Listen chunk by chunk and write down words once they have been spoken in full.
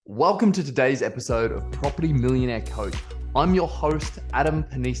Welcome to today's episode of Property Millionaire Coach. I'm your host, Adam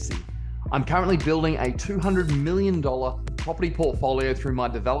Panisi. I'm currently building a $200 million property portfolio through my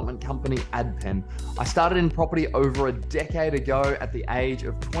development company, AdPen. I started in property over a decade ago at the age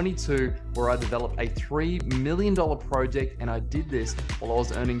of 22, where I developed a $3 million project, and I did this while I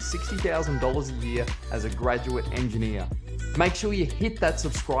was earning $60,000 a year as a graduate engineer. Make sure you hit that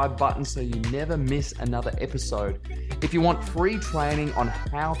subscribe button so you never miss another episode. If you want free training on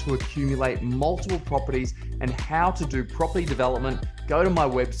how to accumulate multiple properties and how to do property development, go to my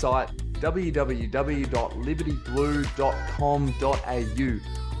website,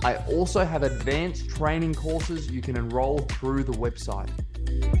 www.libertyblue.com.au. I also have advanced training courses you can enroll through the website.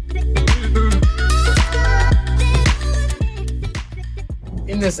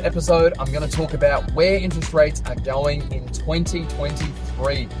 In this episode, I'm going to talk about where interest rates are going in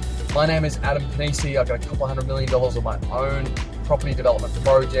 2023. My name is Adam Panisi. I've got a couple $100 million of my own property development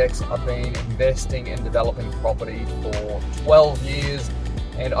projects. I've been investing and developing property for 12 years.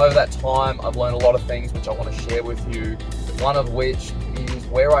 And over that time, I've learned a lot of things which I want to share with you. One of which is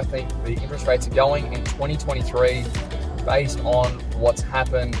where I think the interest rates are going in 2023 based on what's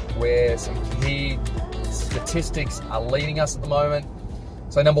happened, where some key statistics are leading us at the moment.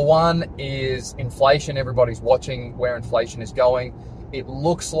 So number one is inflation. Everybody's watching where inflation is going. It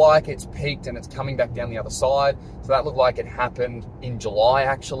looks like it's peaked and it's coming back down the other side. So that looked like it happened in July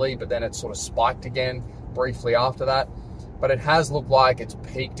actually, but then it sort of spiked again briefly after that. But it has looked like it's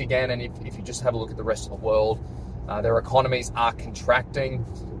peaked again. And if you just have a look at the rest of the world, their economies are contracting.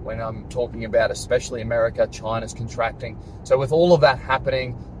 When I'm talking about especially America, China's contracting. So with all of that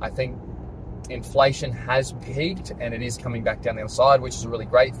happening, I think inflation has peaked and it is coming back down the other side, which is a really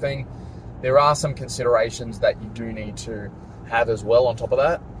great thing. There are some considerations that you do need to have as well on top of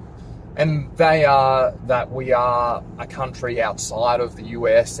that. And they are that we are a country outside of the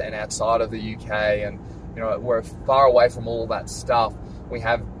US and outside of the UK, and we're far away from all that stuff. We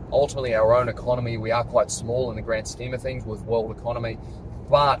have ultimately our own economy. We are quite small in the grand scheme of things with world economy,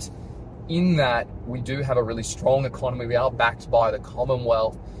 but in that we do have a really strong economy. We are backed by the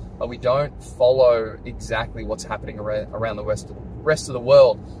Commonwealth, but we don't follow exactly what's happening around the rest of the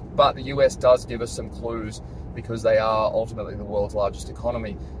world. But the US does give us some clues because they are ultimately the world's largest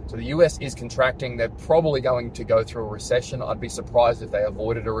economy. So the US is contracting. They're probably going to go through a recession. I'd be surprised if they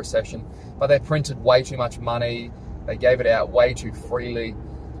avoided a recession, but they printed way too much money. They gave it out way too freely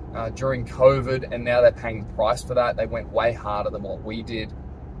during COVID, and now they're paying the price for that. They went way harder than what we did.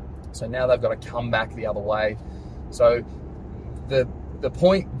 So now they've got to come back the other way. So the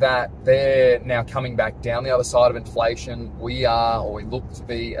point that they're now coming back down the other side of inflation, we look to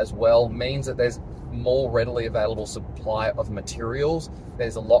be as well, means that there's more readily available supply of materials.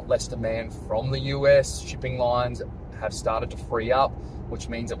 There's a lot less demand from the US. Shipping lines have started to free up, which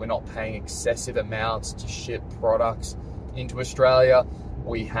means that we're not paying excessive amounts to ship products into Australia.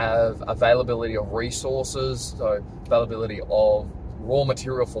 We have availability of resources, so availability of raw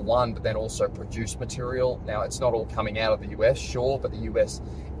material for one, but then also produced material. Now, it's not all coming out of the US, sure, but the US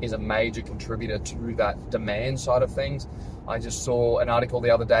is a major contributor to that demand side of things. I just saw an article the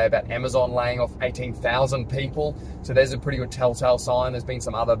other day about Amazon laying off 18,000 people. So there's a pretty good telltale sign. There's been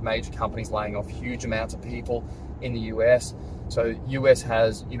some other major companies laying off huge amounts of people in the US. So US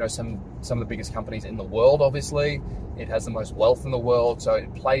has, some of the biggest companies in the world, obviously. It has the most wealth in the world, so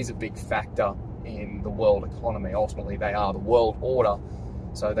it plays a big factor in the world economy. Ultimately, they are the world order,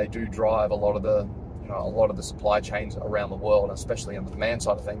 so they do drive a lot of the supply chains around the world, especially on the demand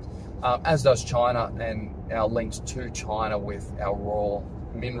side of things, as does China and our links to China with our raw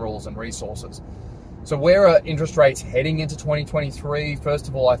minerals and resources. So where are interest rates heading into 2023? First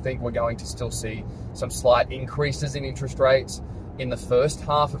of all, I think we're going to still see some slight increases in interest rates in the first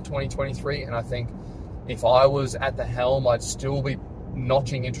half of 2023, and I think if I was at the helm, I'd still be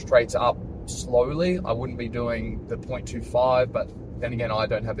notching interest rates up slowly. I wouldn't be doing the 0.25, but then again, I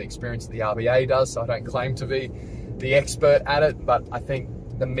don't have the experience that the RBA does, so I don't claim to be the expert at it. But I think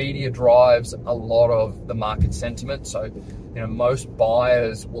the media drives a lot of the market sentiment. So, most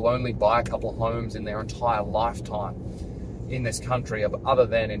buyers will only buy a couple of homes in their entire lifetime in this country, other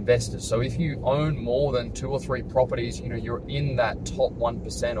than investors. So if you own more than 2 or 3 properties, you're in that top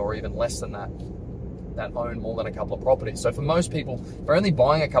 1% or even less than that own more than a couple of properties. So for most people, they're only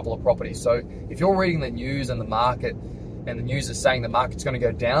buying a couple of properties. So if you're reading the news and the market, and the news is saying the market's going to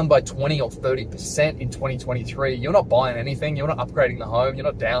go down by 20 or 30% in 2023, you're not buying anything, you're not upgrading the home, you're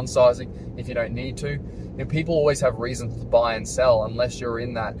not downsizing if you don't need to. People always have reasons to buy and sell unless you're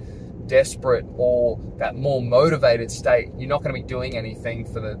in that desperate or that more motivated state. You're not going to be doing anything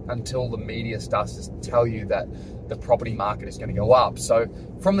until the media starts to tell you that the property market is going to go up. So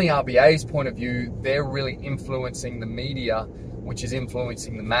from the RBA's point of view, they're really influencing the media, which is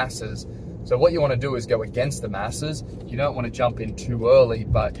influencing the masses. So what you want to do is go against the masses. You don't want to jump in too early,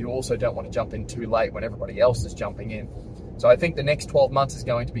 but you also don't want to jump in too late when everybody else is jumping in. So I think the next 12 months is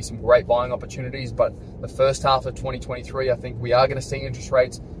going to be some great buying opportunities, but the first half of 2023, I think we are going to see interest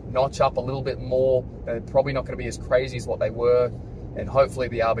rates notch up a little bit more. They're probably not going to be as crazy as what they were, and hopefully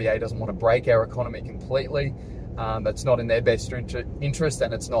the RBA doesn't want to break our economy completely. That's not in their best interest,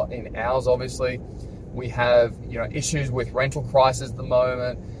 and it's not in ours, obviously. We have, issues with rental prices at the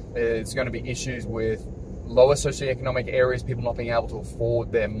moment. There's going to be issues with lower socioeconomic areas, people not being able to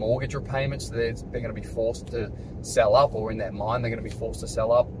afford their mortgage repayments. They're going to be forced to sell up, or in their mind, they're going to be forced to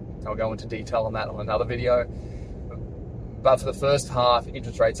sell up. I'll go into detail on that on another video. But for the first half,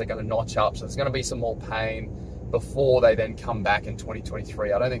 interest rates are going to notch up, so there's going to be some more pain before they then come back in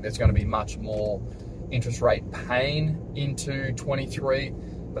 2023. I don't think there's going to be much more interest rate pain into 23,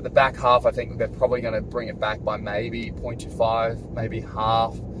 but the back half, I think they're probably going to bring it back by maybe 0.25, maybe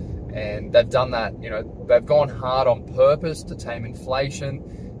half. And they've done that, they've gone hard on purpose to tame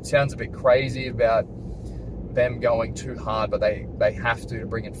inflation. It sounds a bit crazy about them going too hard, but they have to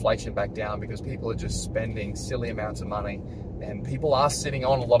bring inflation back down, because people are just spending silly amounts of money, and people are sitting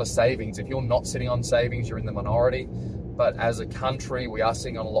on a lot of savings. If you're not sitting on savings, you're in the minority. But as a country, we are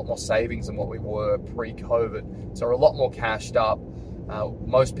sitting on a lot more savings than what we were pre-COVID. So we're a lot more cashed up.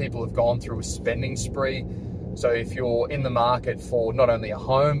 Most people have gone through a spending spree. So if you're in the market for not only a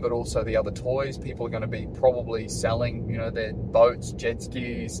home, but also the other toys, people are going to be probably selling, their boats, jet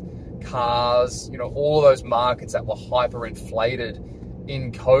skis, cars, all of those markets that were hyperinflated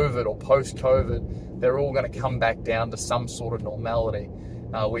in COVID or post-COVID, they're all going to come back down to some sort of normality,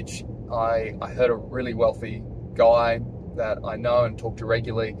 which I heard a really wealthy guy that I know and talk to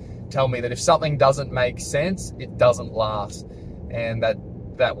regularly tell me that if something doesn't make sense, it doesn't last. And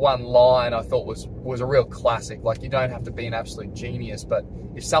that one line I thought was a real classic. Like, you don't have to be an absolute genius, but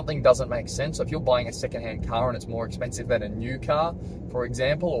if something doesn't make sense, so if you're buying a secondhand car and it's more expensive than a new car, for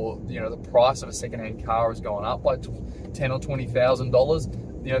example, or the price of a secondhand car has gone up by $10,000 or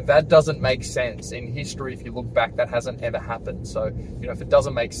 $20,000, that doesn't make sense. In history, if you look back, that hasn't ever happened. So, if it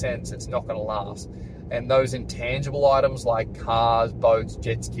doesn't make sense, it's not going to last. And those intangible items like cars, boats,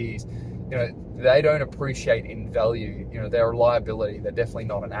 jet skis, they don't appreciate in value. They're a liability. They're definitely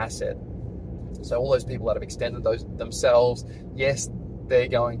not an asset. So all those people that have extended those themselves, yes, they're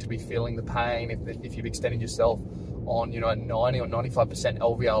going to be feeling the pain if you've extended yourself on, a 90 or 95%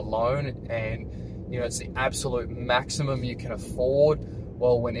 LVR loan, and, it's the absolute maximum you can afford.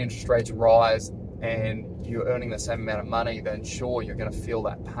 Well, when interest rates rise and you're earning the same amount of money, then sure, you're going to feel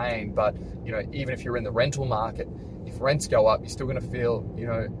that pain. But, even if you're in the rental market, if rents go up, you're still going to feel,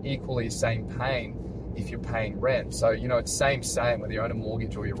 equally the same pain if you're paying rent. So, it's same whether you own a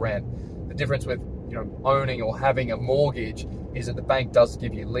mortgage or you rent. The difference with, owning or having a mortgage is that the bank does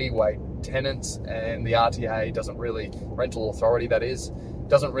give you leeway. Tenants and the RTA doesn't really, rental authority that is,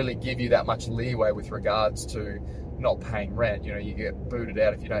 doesn't really give you that much leeway with regards to not paying rent. You get booted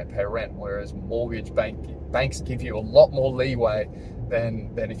out if you don't pay rent, whereas mortgage banks give you a lot more leeway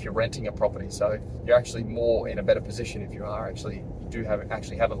than if you're renting a property. So you're actually more in a better position if you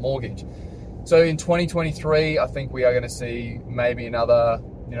actually have a mortgage. So in 2023, I think we are going to see maybe another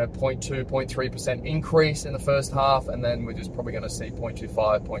 0.2, 0.3% increase in the first half, and then we're just probably going to see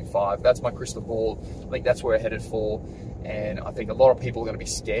 0.25, 0.5. That's my crystal ball. I think that's where we're headed for, and I think a lot of people are going to be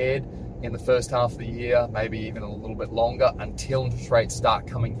scared in the first half of the year, maybe even a little bit longer, until interest rates start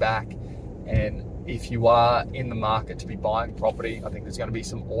coming back. And if you are in the market to be buying property, I think there's going to be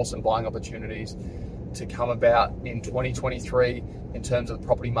some awesome buying opportunities to come about in 2023 in terms of the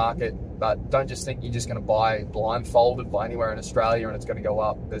property market. But don't just think you're just going to buy blindfolded by anywhere in Australia and it's going to go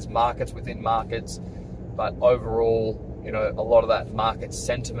up. There's markets within markets, but overall, a lot of that market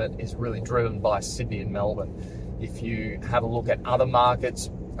sentiment is really driven by Sydney and Melbourne. If you have a look at other markets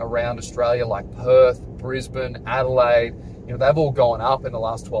around Australia like Perth, Brisbane, Adelaide, they've all gone up in the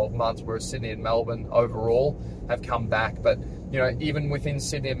last 12 months, whereas Sydney and Melbourne overall have come back. But, even within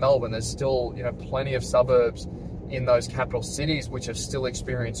Sydney and Melbourne, there's still, plenty of suburbs in those capital cities which have still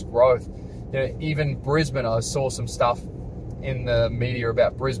experienced growth. Even Brisbane, I saw some stuff in the media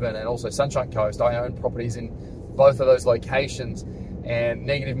about Brisbane and also Sunshine Coast. I own properties in both of those locations, and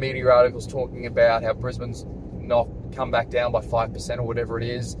negative media articles talking about how Brisbane's not come back down by 5% or whatever it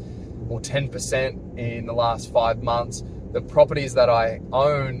is, or 10% in the last 5 months. The properties that I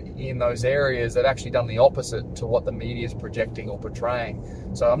own in those areas have actually done the opposite to what the media is projecting or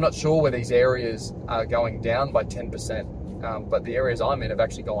portraying. So I'm not sure where these areas are going down by 10%. but the areas I'm in have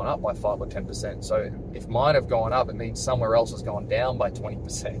actually gone up by 5 or 10%. So if mine have gone up, it means somewhere else has gone down by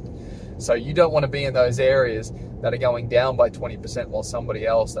 20%. So you don't want to be in those areas that are going down by 20% while somebody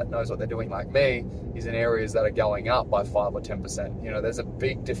else that knows what they're doing like me is in areas that are going up by 5 or 10%. You know, there's a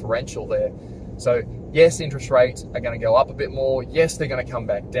big differential there. So yes, interest rates are going to go up a bit more. Yes, they're going to come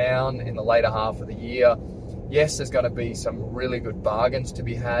back down in the later half of the year. Yes, there's going to be some really good bargains to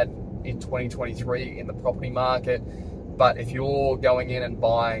be had in 2023 in the property market. But if you're going in and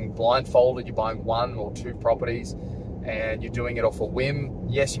buying blindfolded, you're buying 1 or 2 properties and you're doing it off a whim,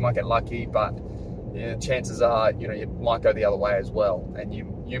 yes, you might get lucky, but chances are, you might go the other way as well. And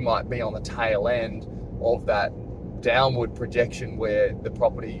you might be on the tail end of that downward projection where the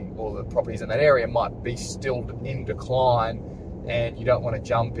property or the properties in that area might be still in decline, and you don't want to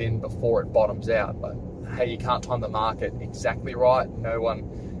jump in before it bottoms out. But hey, you can't time the market exactly right. No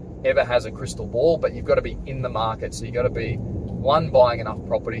one ever has a crystal ball, but you've got to be in the market. So you've got to be, one, buying enough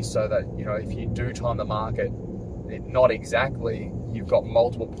property so that, if you do time the market, not exactly, you've got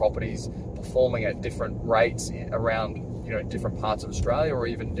multiple properties performing at different rates around, different parts of Australia or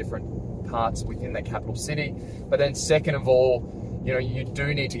even different parts within the capital city. But then second of all, you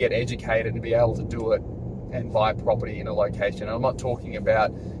do need to get educated to be able to do it and buy property in a location. And I'm not talking about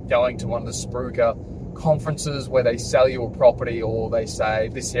going to one of the Spruker conferences where they sell you a property or they say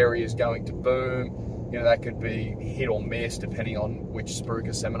this area is going to boom. That could be hit or miss depending on which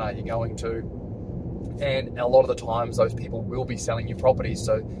Spruker seminar you're going to. And a lot of the times those people will be selling you properties,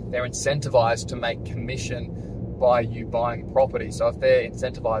 so they're incentivized to make commission by you buying property. So if they're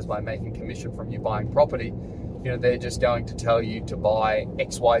incentivized by making commission from you buying property, they're just going to tell you to buy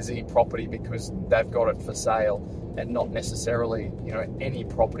XYZ property because they've got it for sale, and not necessarily, any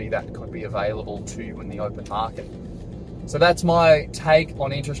property that could be available to you in the open market. So that's my take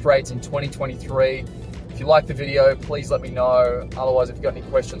on interest rates in 2023. If you like the video, please let me know. Otherwise, if you've got any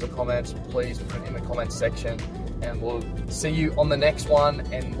questions or comments, please put it in the comments section, and we'll see you on the next one.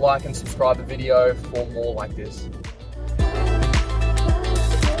 And like and subscribe the video for more like this.